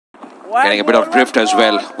Getting a bit of drift as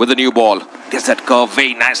well with the new ball. Gets that curve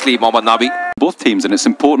very nicely, Mohammad Nabi. Both teams, and it's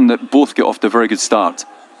important that both get off to a very good start.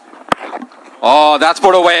 Oh, that's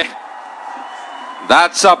put away.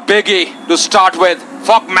 That's a biggie to start with.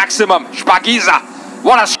 Fog maximum. Shpagiza.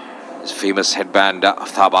 What a... His famous headband,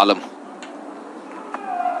 Aftab Alam.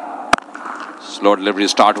 Slow delivery to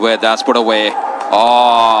start with. That's put away.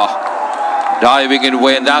 Oh, diving in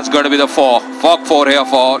way, and that's going to be the 4. Fog 4 here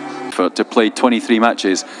for... To play 23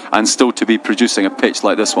 matches and still to be producing a pitch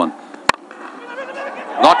like this one.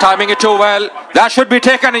 Not timing it too well. That should be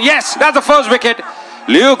taken. And yes, that's the first wicket.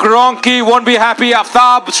 Luke Ronchi won't be happy.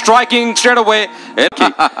 Aftab striking straight away.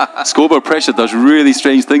 Scoreboard pressure does really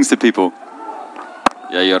strange things to people.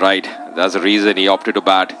 Yeah, you're right. That's the reason he opted to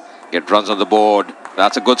bat. Get runs on the board.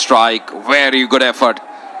 That's a good strike. Very good effort.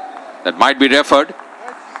 That might be referred.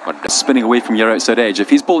 But spinning away from your outside edge. If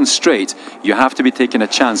he's bowling straight, you have to be taking a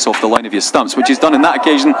chance off the line of your stumps, which he's done on that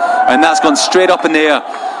occasion, and that's gone straight up in the air.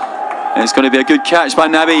 And it's going to be a good catch by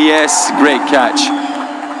Nabi. Yes, great catch.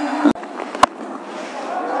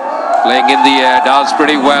 Playing in the air, does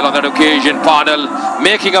pretty well on that occasion. Panel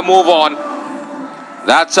making a move on.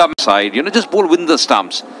 That's a side. You know, just bowl within the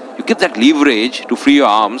stumps. You give that leverage to free your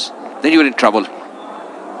arms, then you're in trouble.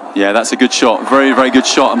 Yeah, that's a good shot. Very, very good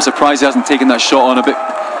shot. I'm surprised he hasn't taken that shot on a bit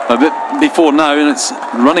before now, and it's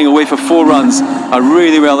running away for 4 runs. A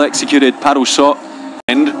really well executed paddle shot.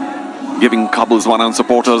 And giving Kabul Zwanan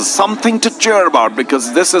supporters something to cheer about,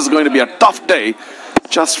 because this is going to be a tough day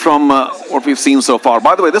just from what we've seen so far.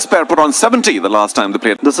 By the way, this pair put on 70 the last time they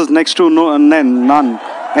played. This is next to none.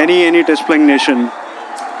 Any test playing nation.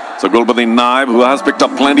 So Gulbuddin Naib, who has picked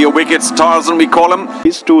up plenty of wickets, Tarzan we call him.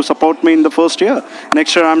 He's to support me in the first year.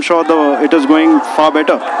 Next year I'm sure it is going far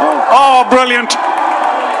better. Oh, brilliant.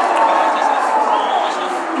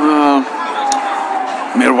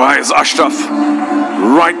 Mirwais Ashraf,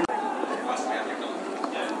 right.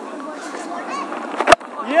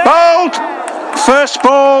 Bowled! First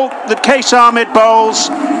ball that Qais Ahmed bowls,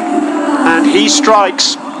 and he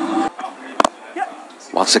strikes.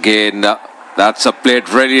 Once again, that's played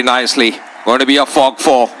really nicely. Going to be a Fog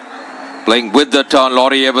 4. Playing with the turn,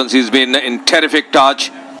 Laurie Evans, he's been in terrific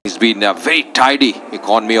touch. He's been very tidy.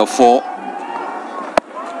 Economy of 4.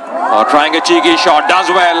 Trying a cheeky shot, does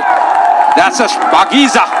well. That's a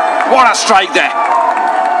Bagiza. What a strike there.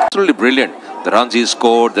 Absolutely brilliant. The runs he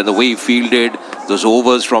scored, then the way he fielded, those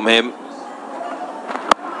overs from him.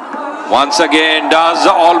 Once again, does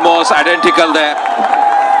almost identical there.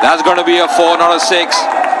 That's going to be a 4, not a 6.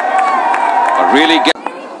 But really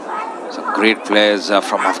get some great players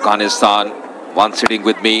from Afghanistan. One sitting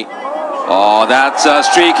with me. Oh, that's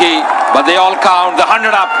streaky. But they all count. The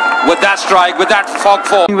 100 up with that strike, with that Fog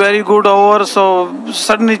 4. Very good over, so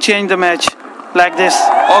suddenly change the match like this.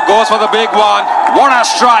 Oh, goes for the big one. What a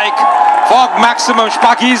strike. Fog maximum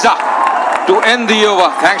Shpagiza to end the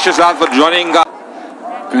over. Thanks, Shazad, for joining.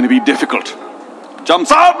 Going to be difficult.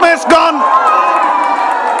 Jumps out, miss, gone.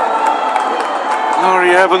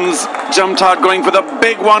 Laurie Evans jumped out, going for the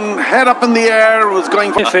big one. Head up in the air, was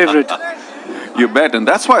going for... My favorite. You bet, and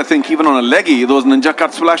that's why I think even on a leggy, those ninja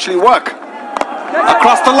cuts will actually work.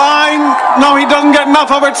 Across the line. No, he doesn't get enough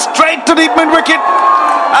of it. Straight to deep mid-wicket.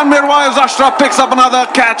 And Mirwais Ashraf picks up another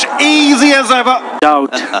catch. Easy as ever.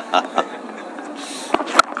 Out.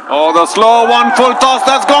 Oh, the slow one, full toss.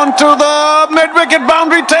 That's gone to the mid-wicket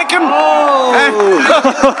boundary taken. Oh.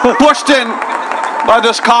 Pushed in by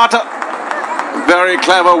this Carter. Very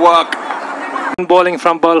clever work. Bowling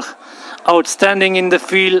from Balkh. Outstanding in the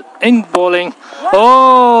field, in bowling.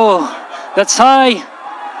 Oh, that's high.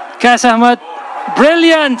 Qais Ahmed,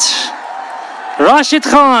 brilliant. Rashid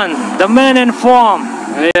Khan, the man in form.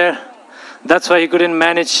 Yeah, that's why he couldn't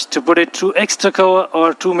manage to put it through extra cover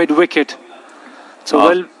or to mid-wicket.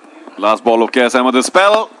 So last ball of Qais Ahmed, the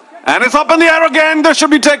spell. And it's up in the air again. This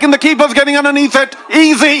should be taken. The keeper's getting underneath it.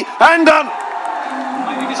 Easy and done.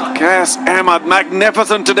 Qais Ahmed,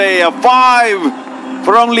 magnificent today. A 5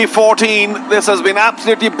 for only 14. This has been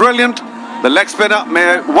absolutely brilliant. The leg spinner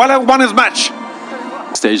may well have won his match.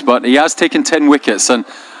 Stage, but he has taken 10 wickets, and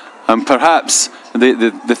perhaps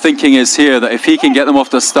the thinking is here that if he can get them off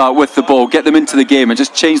the start with the ball, get them into the game and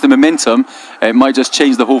just change the momentum, it might just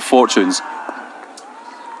change the whole fortunes.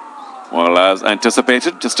 Well, as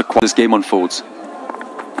anticipated, just a this game unfolds.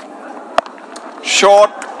 Short,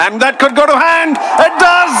 and that could go to hand. It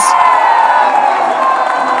does.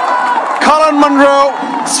 Colin Munro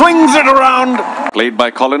swings it around. Played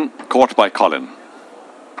by Colin, caught by Colin.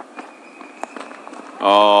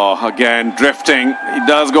 Oh, again, drifting. He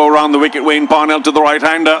does go around the wicket. Wayne Parnell to the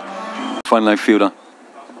right-hander. Fine leg fielder.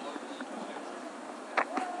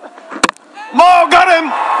 Oh, got him.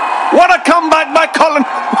 What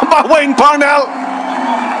Wayne Parnell.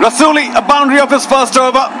 Rasuli, a boundary of his first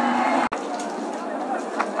over.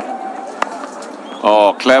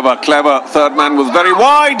 Oh, clever, clever. Third man was very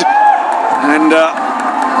wide. And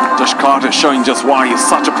Josh Carter showing just why he's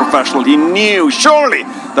such a professional. He knew, surely,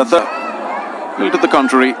 that to the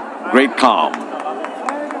contrary, great calm.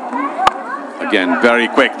 Again, very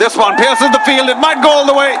quick. This one pierces the field. It might go all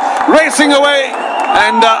the way, racing away.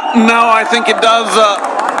 And now I think it does,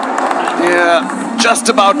 yeah, just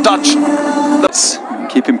about touch.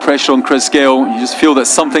 Keeping pressure on Chris Gale. You just feel that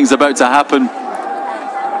something's about to happen.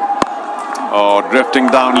 Oh, drifting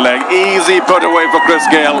down leg. Easy put away for Chris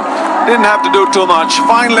Gale. Didn't have to do too much.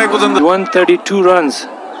 Fine leg was in the... 132 runs.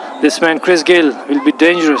 This man, Chris Gale, will be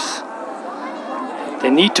dangerous. They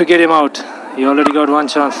need to get him out. He already got one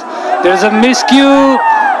chance. There's a miscue.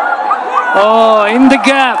 Oh, in the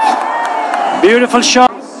gap. Beautiful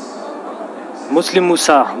shot. Muslim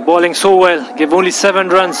Musa bowling so well. Gave only 7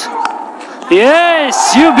 runs.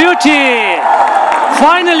 Yes, you beauty.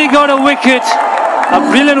 Finally got a wicket. A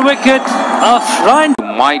brilliant wicket of Ryan.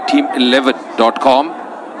 MyTeam11.com.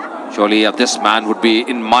 Surely this man would be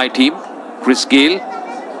in my team. Chris Gale.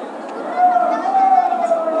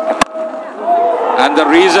 And the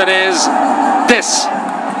reason is this.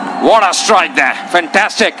 What a strike there.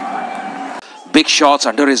 Fantastic. Big shots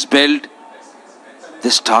under his belt.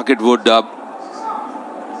 This target would look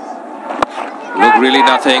really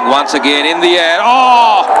nothing. Once again in the air.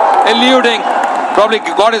 Oh, eluding. Probably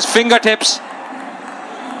got his fingertips.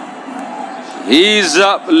 He's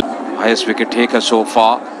highest wicket taker so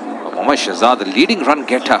far. Mohammad Shahzad, the leading run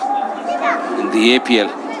getter in the APL.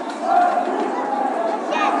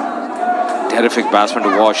 Terrific batsman to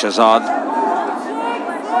watch, Shahzad.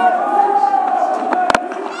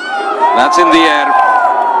 That's in the air.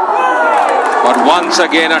 But once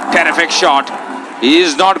again, a terrific shot. He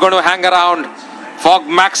is not going to hang around. Fog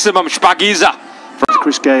maximum, Spagiza.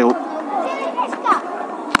 Chris Gale.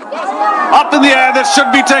 Up in the air, this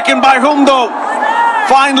should be taken by whom though?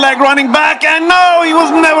 Fine leg running back, and no, he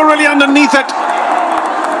was never really underneath it.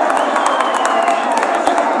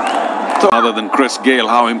 Other than Chris Gale,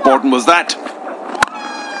 how important was that?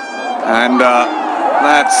 And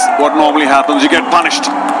that's what normally happens, you get punished.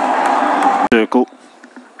 Circle.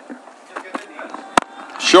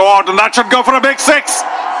 Short, and that should go for a big 6.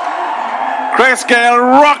 Chris Gale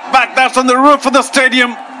rocked back, that's on the roof of the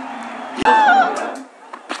stadium.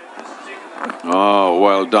 Oh,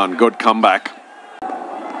 well done, good comeback.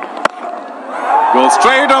 Goes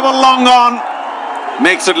straight over long on.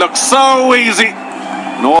 Makes it look so easy.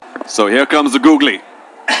 No. So here comes the googly.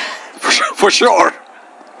 For sure.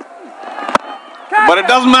 But it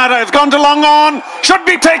doesn't matter. It's gone to long on. Should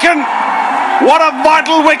be taken. What a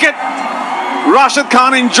vital wicket. Rashid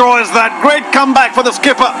Khan enjoys that. Great comeback for the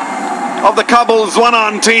skipper of the Kabul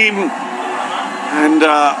Zwanan team. And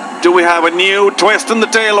do we have a new twist in the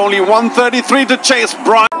tail? Only 133 to chase.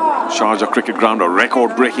 Brian. Sharjah cricket ground, a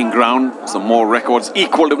record-breaking ground. Some more records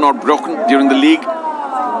equalled, if not broken, during the league.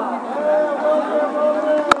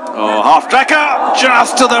 Oh, half-tracker,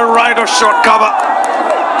 just to the right of short cover.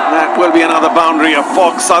 That will be another boundary of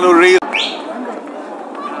Fox Saluri.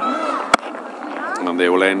 And they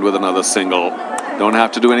will end with another single. Don't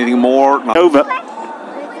have to do anything more. Over.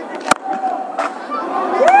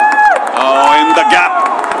 Oh, in the gap.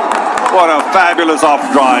 What a fabulous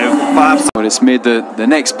off-drive. Perhaps. But it's made the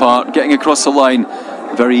next part, getting across the line,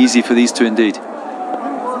 very easy for these two indeed.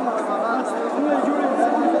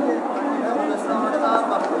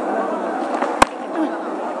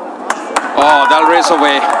 Oh, they'll race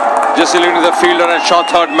away. Just eluding the fielder and shot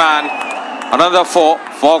third man. Another 4.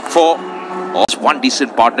 Fog 4. Oh, it's one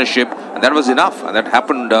decent partnership. And that was enough. And that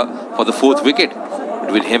happened for the 4th wicket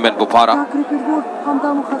between him and Bopara.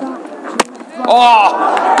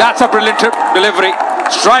 Oh, that's a brilliant delivery.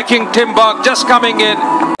 Striking Tim Balkh just coming in.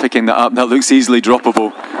 Picking that up, that looks easily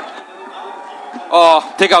droppable. Oh,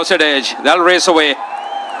 thick outside edge. They'll race away.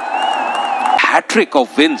 Hat-trick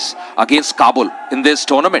of wins against Kabul in this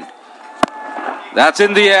tournament. That's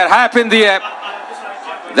in the air, half in the air.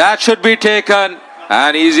 That should be taken.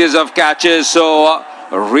 And easiest of catches. So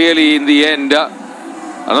really in the end,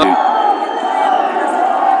 another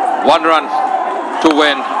 1 run to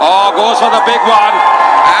win. Oh, goes for the big one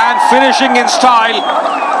and finishing in style.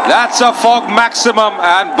 That's a Fog maximum,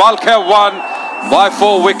 and Balkh have won by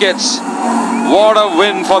 4 wickets. What a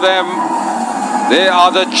win for them. They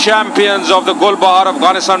are the champions of the Gulbahar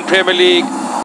Afghanistan Premier League.